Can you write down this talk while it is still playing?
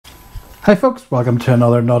Hi folks, welcome to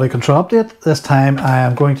another Nauti Control update. This time I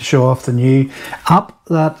am going to show off the new app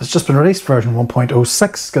that has just been released, version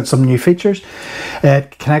 1.06. Got some new features.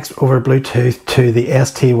 It connects over Bluetooth to the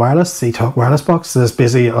ST Wireless, seatalk wireless box. This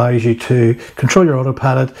basically allows you to control your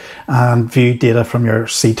autopilot and view data from your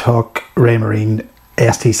seatalk Raymarine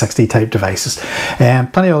ST60 type devices.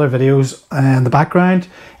 Plenty of other videos in the background,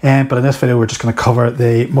 but in this video we're just going to cover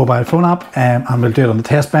the mobile phone app, and we'll do it on the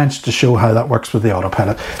test bench to show how that works with the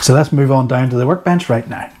autopilot. So let's move on down to the workbench right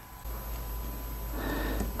now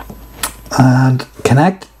and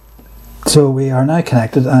connect. So we are now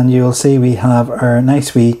connected, and you'll see we have our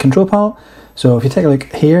nice wee control panel. So if you take a look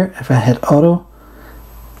here, if I hit auto,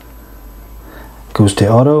 it goes to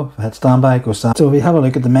auto. If I hit standby, it goes to. So if we have a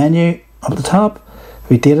look at the menu up at the top,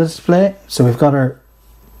 we data display. So we've got our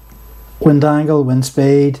wind angle, wind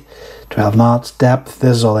speed, 12 knots, depth.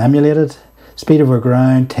 This is all emulated. Speed over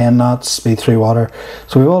ground, 10 knots, speed through water.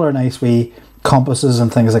 So we've all our nice wee compasses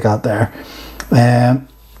and things like that there.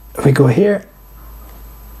 If we go here,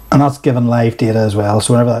 and that's given live data as well.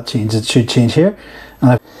 So whenever that changes, it should change here.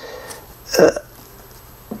 And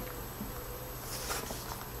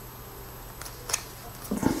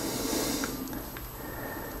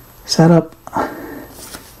setup.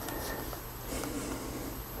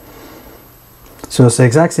 So it's the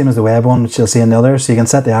exact same as the web one, which you'll see in the other. So you can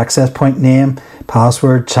set the access point name,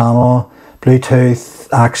 password, channel,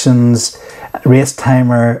 Bluetooth, actions, race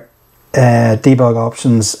timer, debug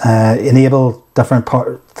options, enable different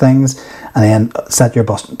things, and then set your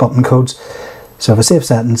button codes. So if I save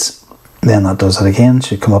settings, then that does it again.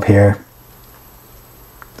 Should come up here.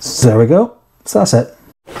 So there we go. So that's it.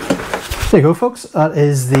 There you go, folks. That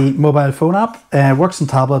is the mobile phone app. Works on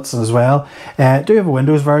tablets as well. Do have a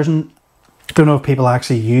Windows version. Don't know if people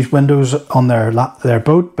actually use Windows on their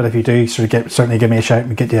boat, but if you do, certainly give me a shout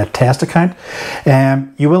and get you a test account.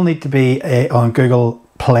 You will need to be on Google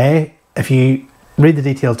Play. If you read the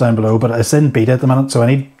details down below, but it's in beta at the minute, so I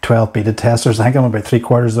need 12 beta testers. I think I'm about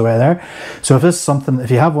 3/4 of the way there. So if this is something,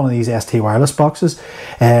 if you have one of these ST wireless boxes,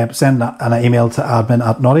 send an email to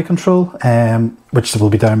admin@Nauti-Control, which will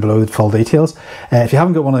be down below the full details. If you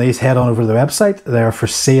haven't got one of these, head on over to the website. They're for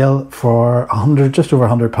sale for just over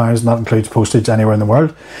 £100, and that includes postage anywhere in the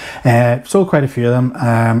world. Sold quite a few of them,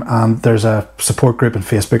 and there's a support group on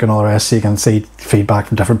Facebook and all the rest, so you can see feedback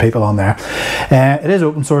from different people on there. It is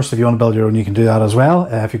open source, so if you want to build your own, you can do that as well.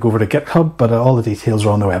 If you go over to GitHub, but all the details are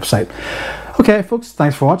on the website. Okay folks,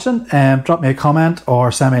 thanks for watching. Drop me a comment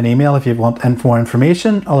or send me an email if you want more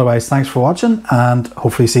information. Otherwise, thanks for watching, and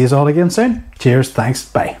hopefully see you all again soon. Cheers, thanks,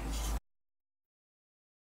 bye.